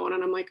 just kept going.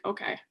 And I'm like,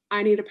 okay,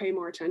 I need to pay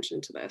more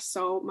attention to this.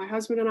 So my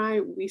husband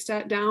and we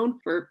sat down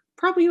for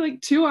probably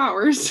like 2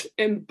 hours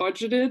and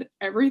budgeted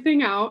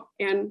everything out.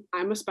 And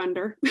I'm a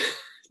spender.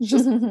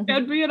 Just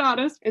being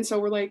honest. And so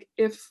we're like,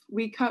 if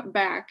we cut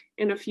back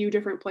in a few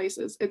different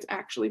places, it's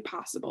actually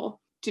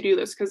possible to do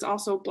this. Because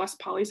also, bless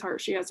Polly's heart,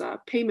 she has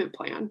a payment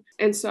plan.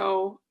 And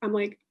so I'm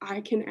like,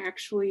 I can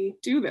actually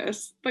do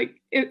this.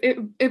 Like,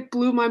 it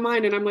blew my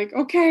mind. And I'm like,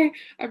 okay,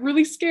 I'm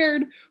really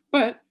scared,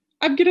 but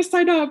I'm gonna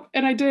sign up.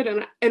 And I did.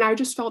 And I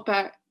just felt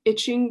that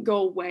itching go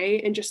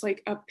away, and just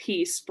like a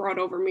peace brought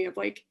over me of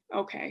like,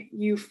 okay,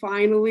 you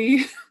finally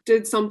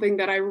did something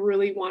that I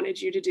really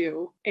wanted you to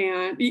do.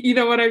 And you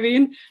know what I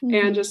mean?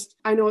 And just,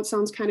 I know it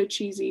sounds kind of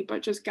cheesy,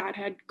 but just God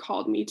had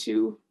called me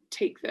to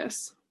take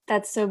this.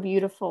 That's so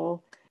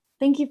beautiful.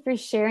 Thank you for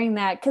sharing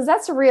that, because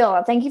that's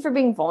real. Thank you for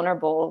being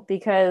vulnerable,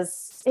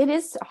 because it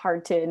is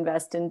hard to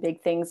invest in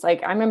big things.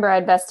 Like, I remember I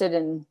invested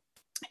in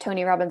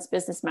Tony Robbins'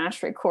 Business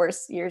Mastery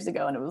course years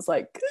ago, and it was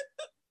like,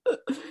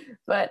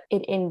 but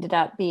it ended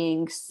up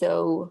being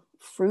so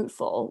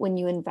fruitful when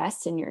you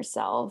invest in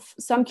yourself.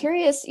 So I'm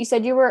curious, you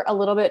said you were a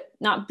little bit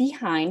not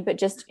behind, but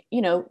just,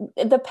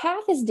 the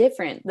path is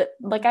different.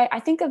 Like I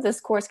think of this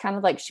course kind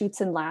of like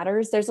chutes and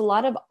ladders. There's a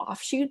lot of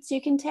offshoots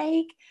you can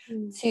take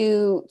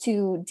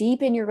to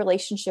deepen your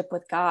relationship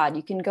with God.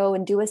 You can go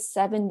and do a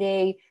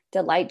 7-day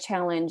delight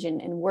challenge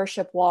and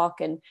worship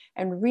walk and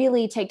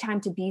really take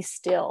time to be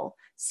still.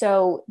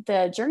 So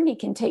the journey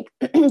can take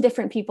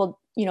different people,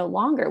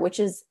 longer, which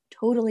is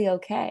totally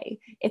okay.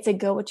 It's a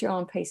go at your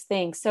own pace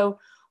thing. So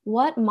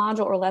what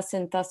module or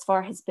lesson thus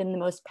far has been the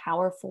most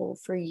powerful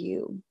for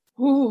you?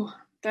 Ooh,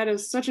 that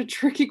is such a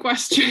tricky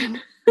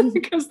question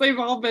because they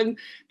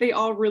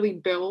all really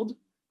build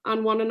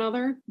on one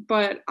another.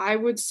 But I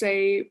would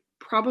say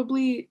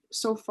probably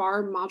so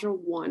far, module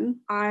 1,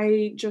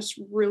 I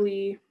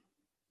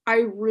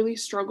really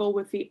struggle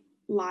with the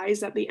lies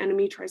that the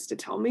enemy tries to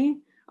tell me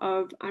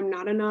of I'm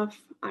not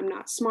enough, I'm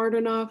not smart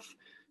enough,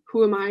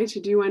 who am I to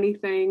do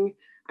anything?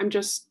 I'm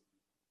just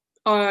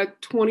a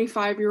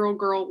 25-year-old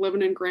girl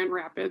living in Grand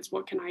Rapids.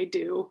 What can I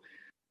do?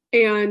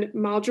 And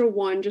module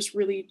 1 just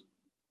really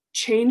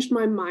changed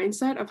my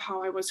mindset of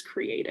how I was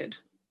created.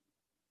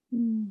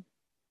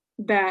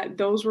 That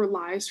those were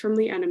lies from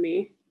the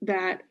enemy,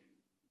 that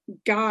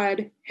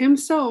God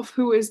himself,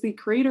 who is the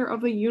creator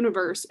of the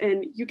universe,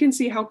 and you can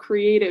see how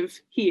creative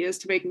he is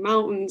to make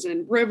mountains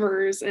and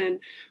rivers and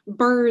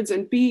birds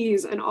and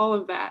bees and all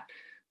of that,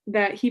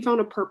 that he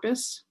found a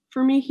purpose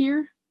for me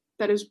here.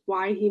 That is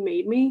why he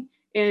made me.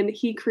 And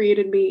he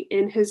created me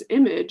in his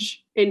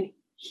image, and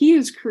he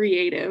is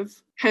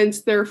creative.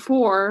 Hence,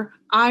 therefore,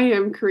 I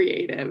am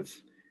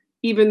creative,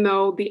 even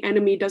though the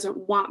enemy doesn't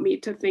want me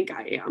to think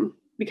I am,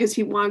 because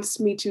he wants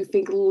me to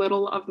think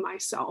little of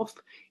myself,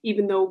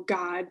 even though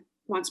God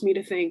wants me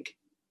to think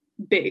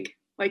big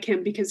like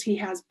him, because he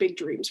has big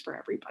dreams for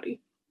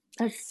everybody.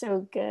 That's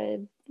so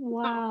good.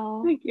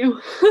 Wow. Oh, thank you.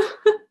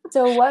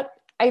 So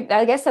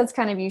I guess that's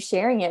kind of you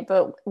sharing it,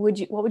 but what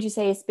would you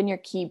say has been your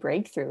key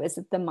breakthrough? Is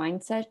it the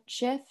mindset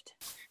shift?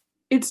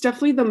 It's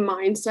definitely the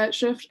mindset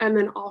shift, and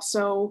then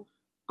also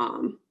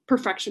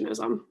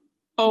perfectionism.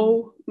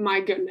 Oh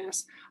my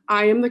goodness.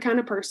 I am the kind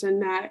of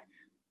person that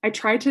I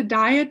try to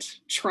diet.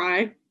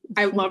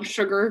 I love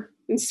sugar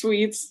and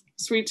sweets,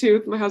 sweet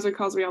tooth. My husband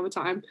calls me all the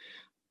time.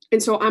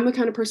 And so I'm the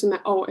kind of person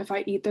that, if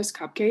I eat this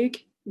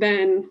cupcake,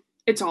 then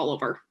it's all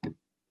over.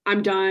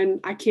 I'm done.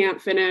 I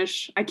can't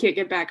finish. I can't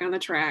get back on the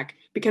track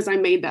because I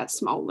made that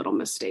small little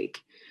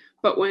mistake.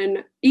 But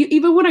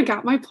even when I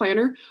got my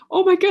planner,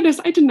 oh my goodness,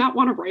 I did not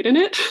want to write in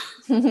it.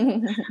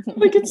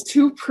 Like, it's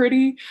too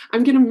pretty.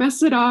 I'm going to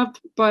mess it up.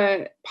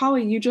 But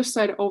Polly, you just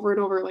said over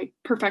and over, like,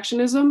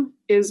 perfectionism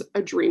is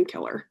a dream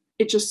killer.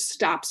 It just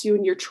stops you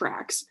in your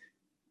tracks.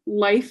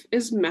 Life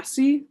is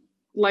messy.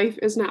 Life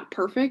is not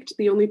perfect.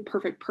 The only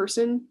perfect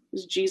person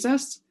is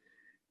Jesus.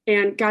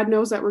 And God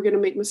knows that we're going to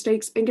make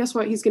mistakes. And guess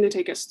what? He's going to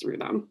take us through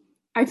them.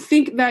 I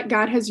think that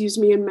God has used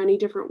me in many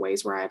different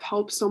ways where I've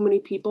helped so many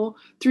people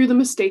through the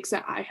mistakes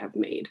that I have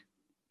made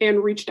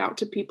and reached out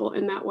to people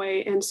in that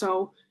way. And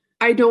so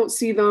I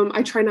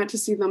try not to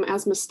see them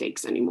as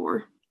mistakes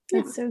anymore.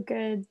 That's so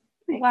good.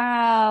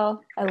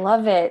 Wow. I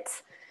love it.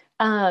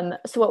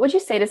 So what would you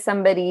say to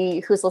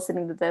somebody who's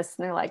listening to this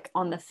and they're like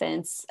on the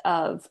fence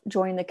of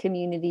joining the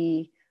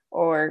community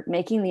or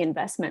making the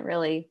investment,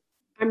 really?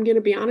 I'm going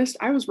to be honest.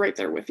 I was right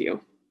there with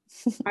you.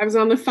 I was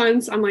on the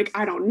fence. I'm like,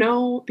 I don't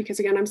know, because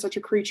again, I'm such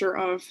a creature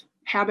of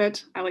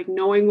habit. I like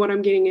knowing what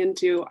I'm getting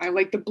into. I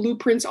like the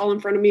blueprints all in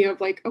front of me of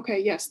like, okay,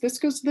 yes, this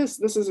goes to this.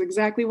 This is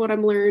exactly what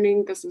I'm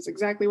learning. This is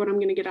exactly what I'm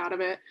going to get out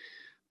of it.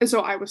 And so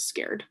I was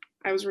scared.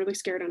 I was really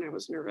scared and I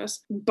was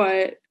nervous.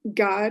 But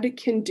God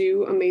can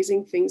do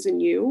amazing things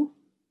in you.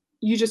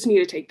 You just need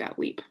to take that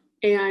leap.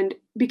 And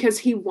because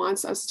he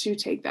wants us to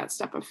take that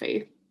step of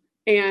faith,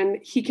 and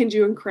he can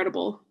do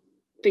incredible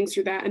things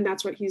through that. And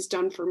that's what he's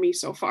done for me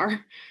so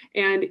far.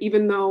 And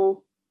even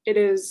though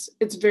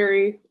it's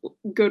very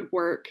good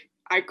work,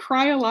 I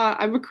cry a lot.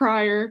 I'm a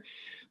crier,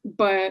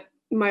 but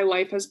my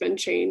life has been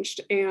changed,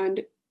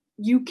 and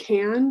you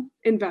can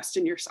invest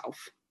in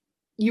yourself.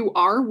 You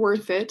are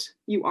worth it.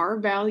 You are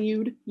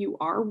valued. You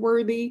are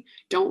worthy.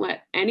 Don't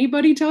let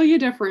anybody tell you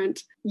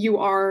different. You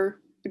are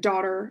a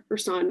daughter or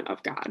son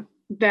of God.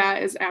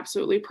 That is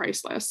absolutely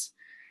priceless.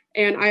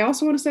 And I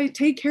also want to say,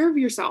 take care of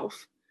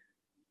yourself.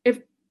 If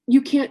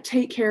you can't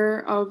take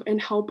care of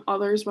and help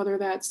others, whether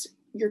that's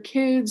your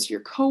kids, your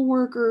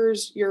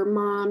coworkers, your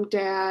mom,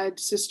 dad,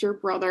 sister,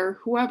 brother,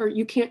 whoever,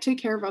 you can't take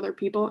care of other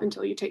people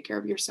until you take care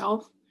of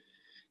yourself.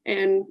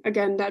 And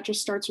again, that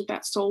just starts with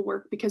that soul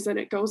work, because then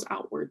it goes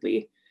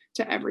outwardly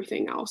to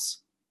everything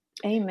else.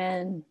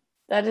 Amen.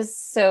 That is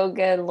so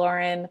good,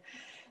 Lauren.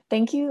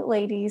 Thank you,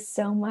 ladies,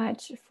 so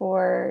much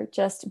for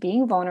just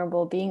being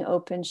vulnerable, being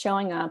open,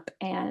 showing up,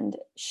 and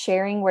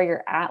sharing where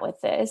you're at with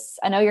this.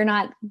 I know you're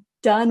not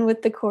done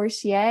with the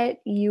course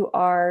yet. You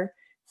are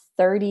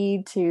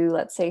 30 to,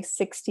 let's say,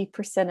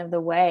 60% of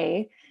the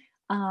way.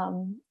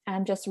 I'm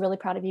just really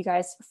proud of you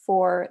guys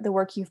for the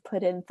work you've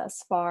put in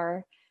thus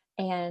far.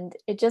 And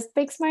it just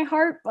makes my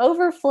heart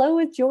overflow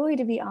with joy,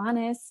 to be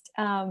honest.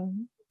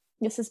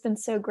 This has been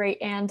so great.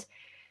 And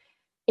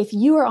if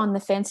you are on the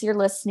fence, you're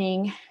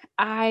listening,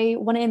 I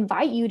want to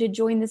invite you to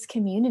join this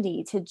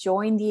community, to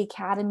join the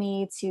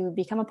Academy, to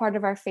become a part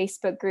of our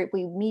Facebook group.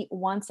 We meet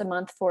once a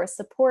month for a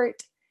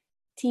support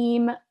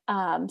team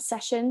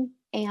session,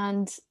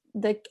 and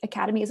the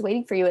Academy is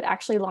waiting for you. It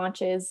actually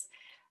launches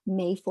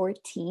May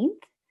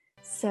 14th.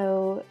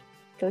 So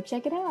go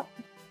check it out.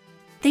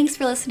 Thanks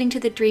for listening to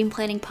the Dream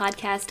Planning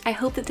Podcast. I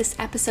hope that this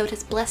episode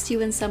has blessed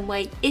you in some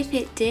way. If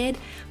it did,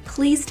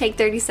 please take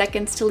 30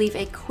 seconds to leave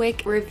a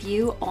quick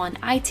review on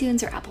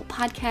iTunes or Apple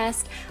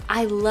Podcasts.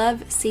 I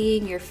love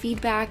seeing your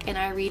feedback and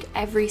I read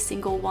every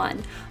single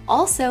one.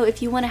 Also,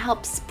 if you want to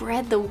help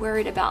spread the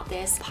word about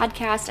this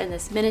podcast and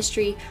this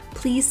ministry,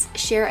 please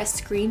share a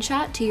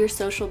screenshot to your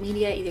social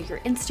media, either your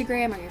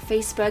Instagram or your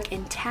Facebook,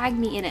 and tag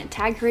me in it,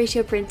 tag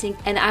Horatio Printing,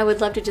 and I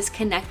would love to just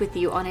connect with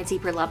you on a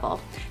deeper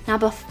level. Now,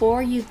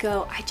 before you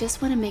go, I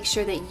just want to make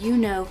sure that you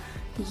know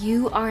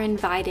you are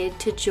invited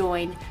to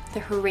join the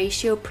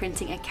Horatio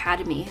Printing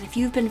Academy. And if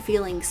you've been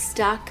feeling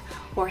stuck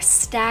or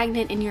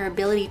stagnant in your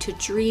ability to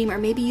dream, or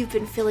maybe you've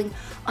been feeling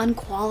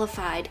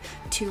unqualified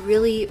to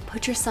really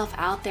put yourself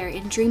out there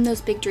and dream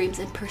those big dreams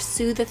and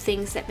pursue the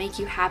things that make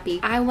you happy,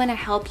 I want to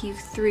help you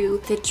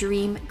through the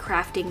Dream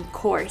Crafting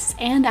course.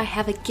 And I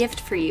have a gift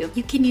for you.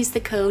 You can use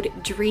the code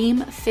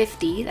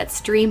DREAM50,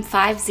 that's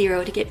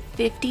DREAM50, to get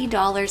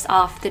 $50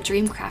 off the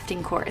Dream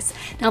Crafting course.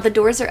 Now the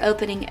doors are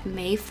opening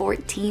May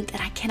 14th,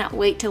 and I cannot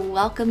wait to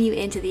welcome you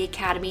into the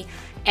Academy.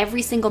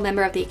 Every single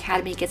member of the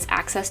Academy gets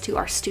access to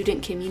our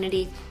student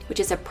community, which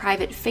is a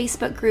private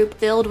Facebook group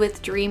filled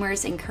with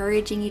dreamers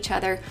encouraging each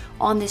other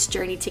on this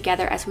journey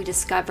together as we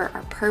discover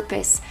our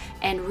purpose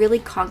and really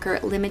conquer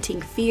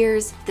limiting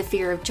fears, the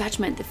fear of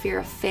judgment, the fear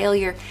of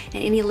failure,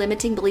 and any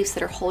limiting beliefs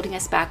that are holding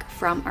us back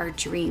from our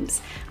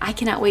dreams. I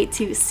cannot wait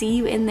to see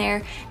you in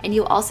there, and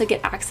you'll also get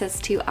access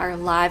to our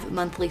live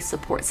monthly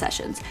support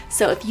sessions.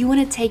 So if you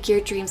want to take your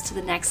dreams to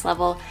the next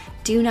level,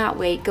 do not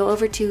wait. Go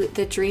over to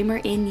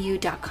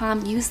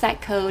thedreamerinyou.com, use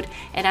that code,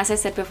 and as I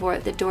said before,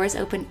 the doors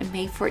open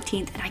May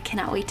 14th, and I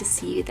cannot wait to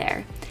see you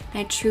there. And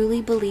I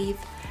truly believe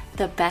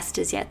the best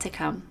is yet to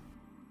come.